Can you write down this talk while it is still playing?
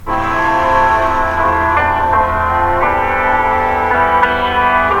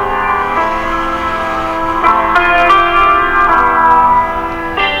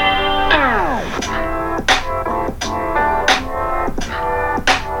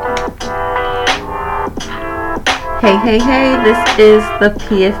Hey, this is the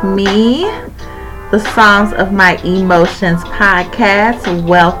PF Me, the Songs of My Emotions podcast.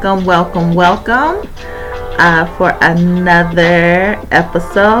 Welcome for another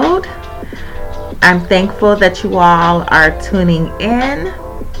episode. I'm thankful that you all are tuning in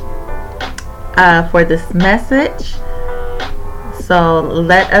for this message. So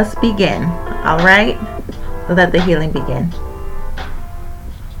let us begin, all right? Let the healing begin.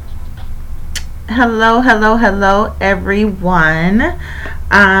 Hello, everyone.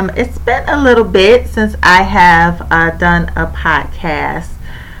 It's been a little bit since I have done a podcast.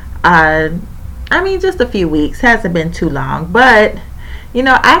 Just a few weeks. Hasn't been too long. But,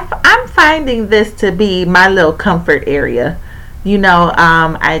 I'm finding this to be my little comfort area.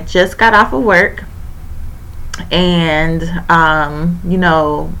 I just got off of work. And,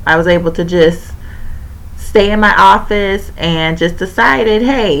 I was able to just stay in my office and just decided,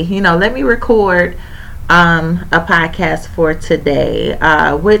 hey, let me record a podcast for today,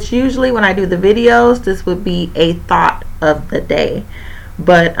 which usually when I do the videos, this would be a thought of the day.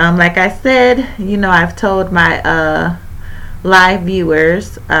 But like I said, I've told my live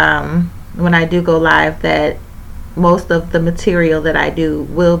viewers when I do go live that most of the material that I do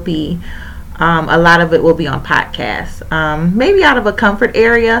will be, a lot of it will be on podcasts, maybe out of a comfort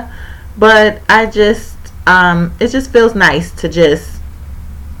area, but it just feels nice to just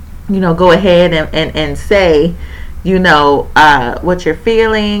go ahead and say what you're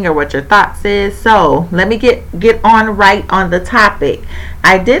feeling or what your thoughts is. So let me get on right on the topic.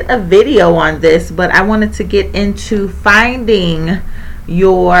 I did a video on this, but I wanted to get into finding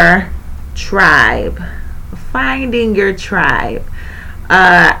your tribe. I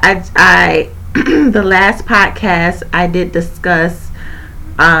the last podcast I did discuss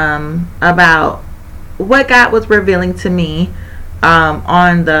about what God was revealing to me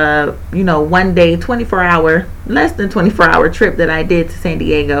on the one day 24-hour less than 24-hour trip that I did to San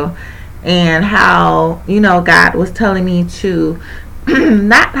Diego, and how God was telling me to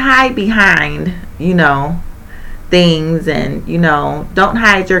not hide behind things, and don't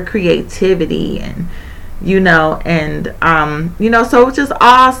hide your creativity, and so it's just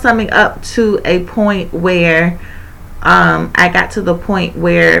all summing up to a point where I got to the point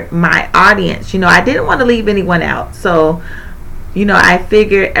where my audience, I didn't want to leave anyone out. So, I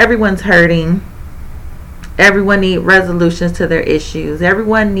figured everyone's hurting. Everyone needs resolutions to their issues.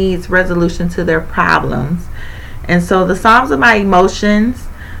 Everyone needs resolution to their problems. And so the Psalms of My Emotions,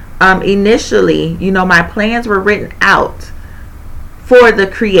 initially, my plans were written out for the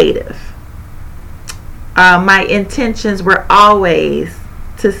creative. My intentions were always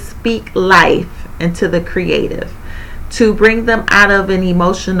to speak life into the creative, to bring them out of an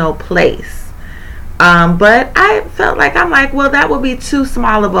emotional place. But I felt like, well, that would be too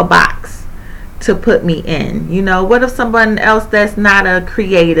small of a box to put me in. What if someone else that's not a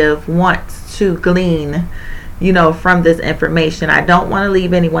creative wants to glean, from this information? I don't want to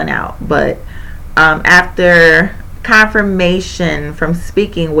leave anyone out. But after confirmation from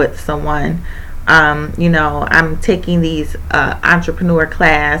speaking with someone, I'm taking these entrepreneur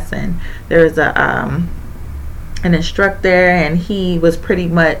class, and there's an instructor, and he was pretty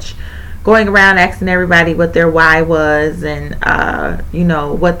much going around asking everybody what their why was, and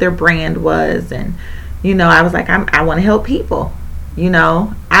what their brand was. And I was like, I want to help people.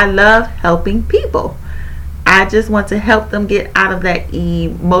 I love helping people. I just want to help them get out of that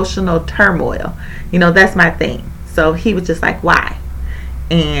emotional turmoil. That's my thing. So he was just like, why?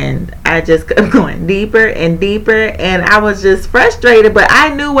 And I just kept going deeper and deeper, and I was just frustrated, but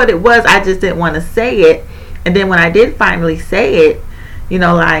I knew what it was. I just didn't want to say it. And then when I did finally say it,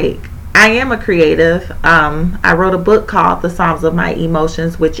 I am a creative. I wrote a book called The Psalms of My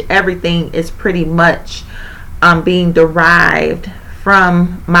Emotions, which everything is pretty much being derived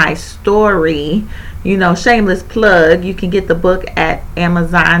from my story. Shameless plug, you can get the book at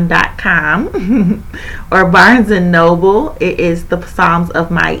Amazon.com or Barnes & Noble. It is The Psalms of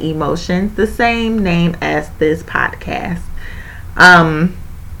My Emotions, the same name as this podcast. But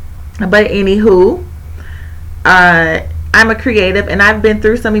anywho, I'm a creative, and I've been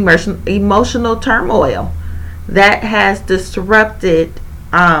through some emotional turmoil that has disrupted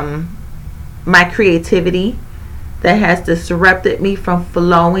my creativity, that has disrupted me from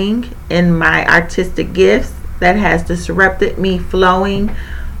flowing in my artistic gifts, that has disrupted me flowing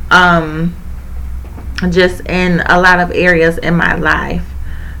just in a lot of areas in my life.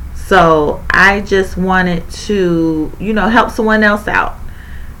 So I just wanted to help someone else out,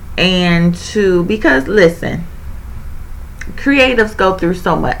 and because listen, creatives go through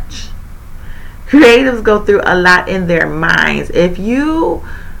so much. Creatives go through a lot in their minds. If you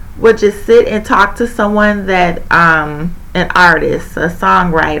would just sit and talk to someone that an artist, a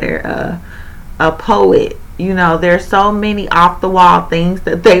songwriter, a poet, there's so many off the wall things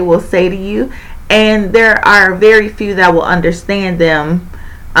that they will say to you, and there are very few that will understand them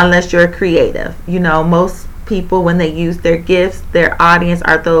unless you're creative. Most people, when they use their gifts, their audience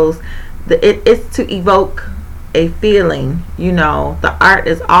are those, it's to evoke a feeling. The art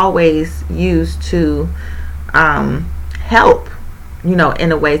is always used to help, in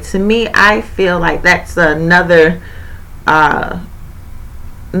a way. To me, I feel like that's another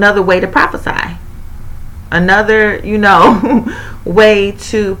way to prophesy, another way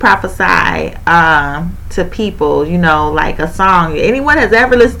to prophesy to people. Like a song, anyone has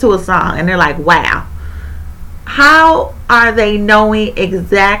ever listened to a song and they're like, wow, how are they knowing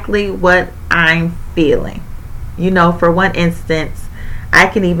exactly what I'm feeling? For one instance, I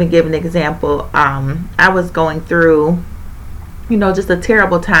can even give an example. I was going through just a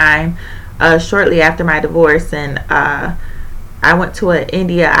terrible time shortly after my divorce, and I went to an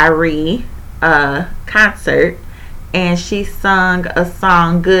India Arie concert, and she sung a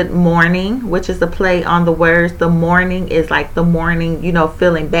song, Good Morning, which is a play on the words. The morning is like the morning,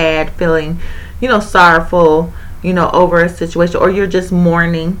 feeling bad, feeling, sorrowful, over a situation, or you're just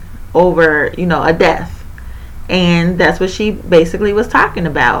mourning over, a death. And that's what she basically was talking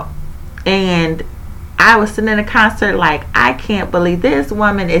about. And I was sitting in a concert like, I can't believe this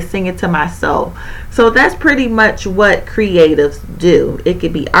woman is singing to my soul. So that's pretty much what creatives do. It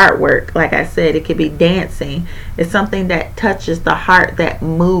could be artwork, like I said, it could be dancing. It's something that touches the heart, that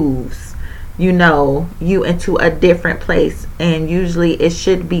moves, you into a different place. And usually it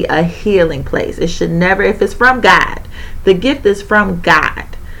should be a healing place. It should never, if it's from God, the gift is from God,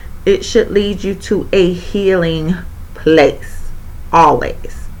 it should lead you to a healing place.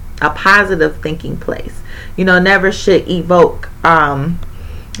 Always. A positive thinking place. Never should evoke,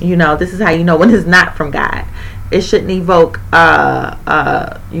 this is how you know when it's not from God. It shouldn't evoke,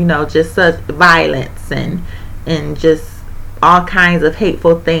 just such violence and just all kinds of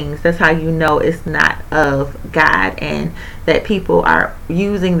hateful things. That's how you know it's not of God, and that people are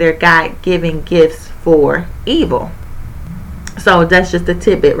using their God-given gifts for evil. So that's just a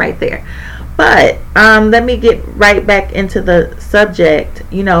tidbit right there. But let me get right back into the subject,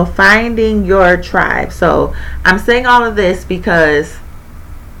 finding your tribe. So I'm saying all of this because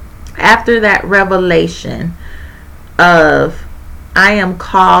after that revelation of I am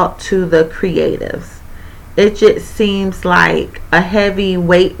called to the creatives, it just seems like a heavy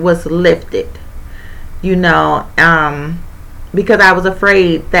weight was lifted, because I was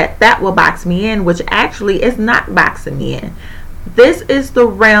afraid that will box me in, which actually is not boxing me in. This is the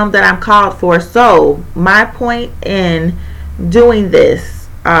realm that I'm called for. So my point in doing this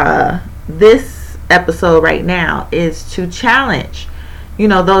episode right now is to challenge,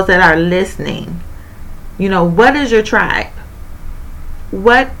 those that are listening. What is your tribe?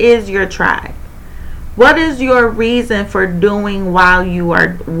 What is your tribe? What is your reason for doing why you are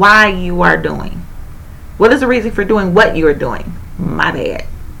doing? What is the reason for doing what you are doing? My bad.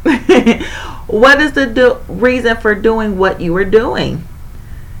 What is the reason for doing what you are doing?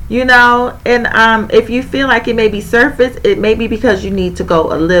 And if you feel like it may be surface, it may be because you need to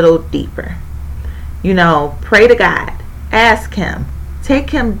go a little deeper. Pray to God, ask Him,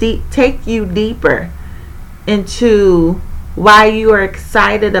 take you deeper into why you are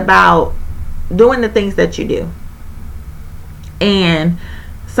excited about doing the things that you do. And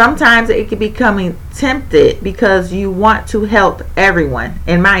sometimes it can be becoming tempted because you want to help everyone.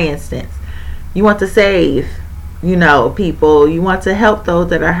 In my instance, you want to save, people. You want to help those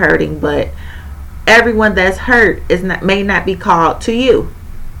that are hurting, but everyone that's hurt may not be called to you.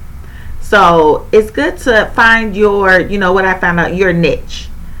 So it's good to find your, what I found out, your niche.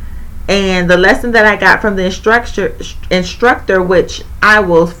 And the lesson that I got from the instructor, which I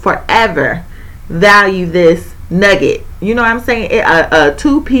will forever value this nugget. You know what I'm saying? A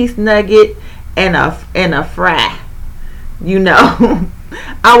 2-piece nugget and a fry.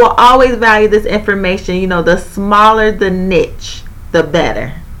 I will always value this information. The smaller the niche, the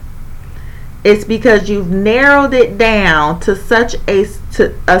better. It's because you've narrowed it down to such a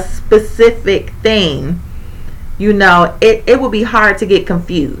specific thing. It will be hard to get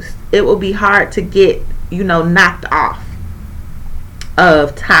confused. It will be hard to get, knocked off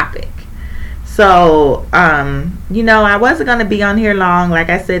of topic. So, I wasn't going to be on here long. Like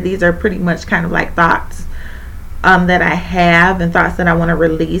I said, these are pretty much kind of like thoughts that I have and thoughts that I want to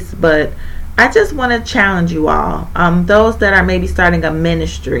release. But I just want to challenge you all. Those that are maybe starting a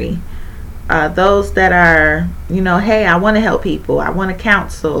ministry. Those that are, hey, I want to help people. I want to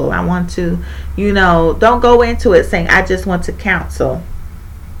counsel. I want to, don't go into it saying, I just want to counsel.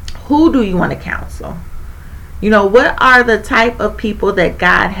 who do you want to counsel? What are the type of people that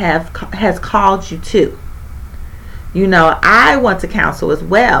God has called you to? I want to counsel as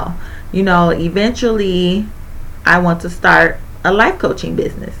well. Eventually I want to start a life coaching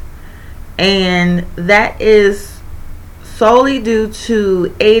business. And that is solely due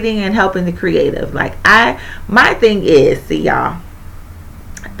to aiding and helping the creative. My thing is, see y'all,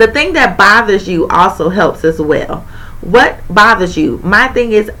 the thing that bothers you also helps as well. What bothers you? My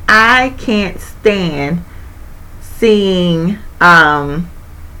thing is, I can't stand seeing talent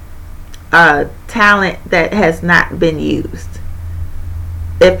that has not been used.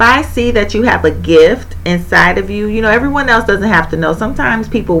 If I see that you have a gift inside of you, everyone else doesn't have to know. Sometimes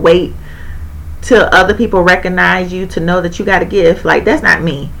people wait till other people recognize you to know that you got a gift. That's not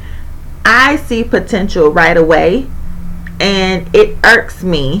me. I see potential right away, and it irks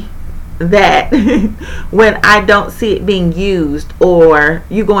me that when I don't see it being used, or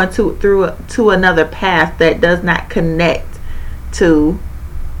you going to another path that does not connect to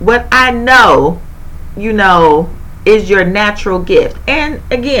what I know, is your natural gift. And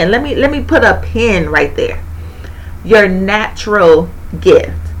again, let me put a pin right there. Your natural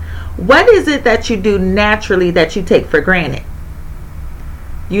gift. What is it that you do naturally that you take for granted?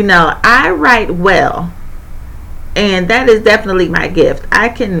 I write well, and that is definitely my gift. I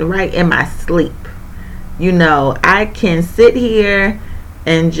can write in my sleep. I can sit here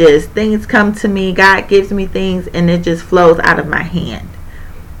and just things come to me. God gives me things and it just flows out of my hand.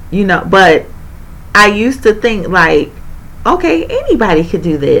 But I used to think okay, anybody could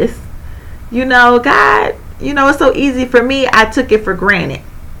do this. God, it's so easy for me. I took it for granted.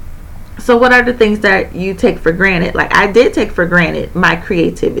 So what are the things that you take for granted? I did take for granted my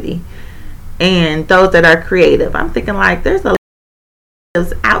creativity and those that are creative. I'm thinking there's a lot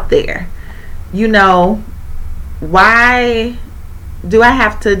of out there. Why do I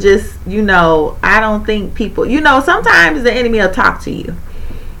have to just, I don't think people, sometimes the enemy will talk to you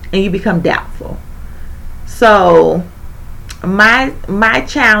and you become doubtful. So my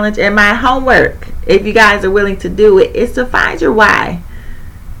challenge and my homework, if you guys are willing to do it, is to find your why.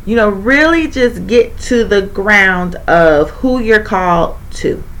 Really just get to the ground of who you're called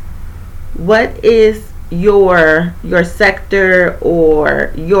to. What is your sector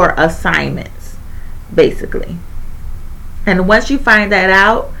or your assignments, basically. And once you find that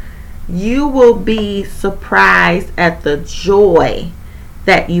out, you will be surprised at the joy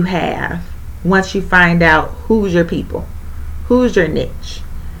that you have once you find out who's your people, who's your niche,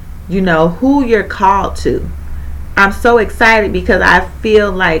 who you're called to. I'm so excited because I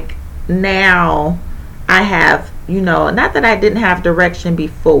feel like now I have, not that I didn't have direction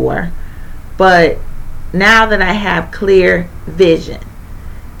before, but now that I have clear vision,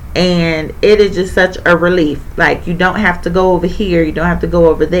 and it is just such a relief. You don't have to go over here, you don't have to go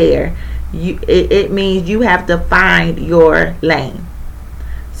over there. It means you have to find your lane.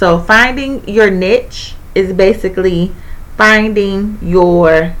 So finding your niche is basically finding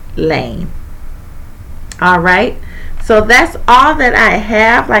your lane. All right. So that's all that I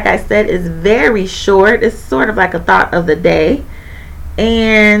have. Like I said, it's very short. It's sort of like a thought of the day.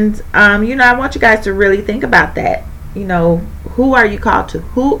 And, I want you guys to really think about that. Who are you called to?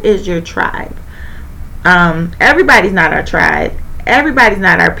 Who is your tribe? Everybody's not our tribe. Everybody's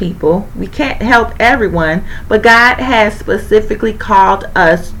not our people. We can't help everyone. But God has specifically called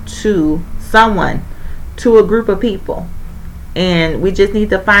us to someone, to a group of people. And we just need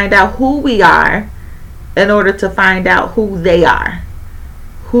to find out who we are in order to find out who they are,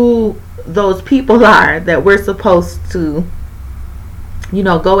 who those people are that we're supposed to,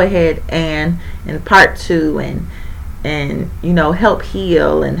 go ahead and impart to and help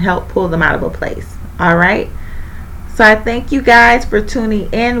heal and help pull them out of a place. All right. So I thank you guys for tuning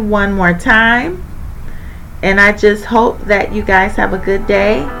in one more time. And I just hope that you guys have a good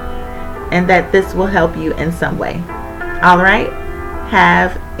day and that this will help you in some way. All right.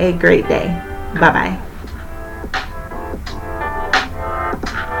 Have a great day. Bye-bye.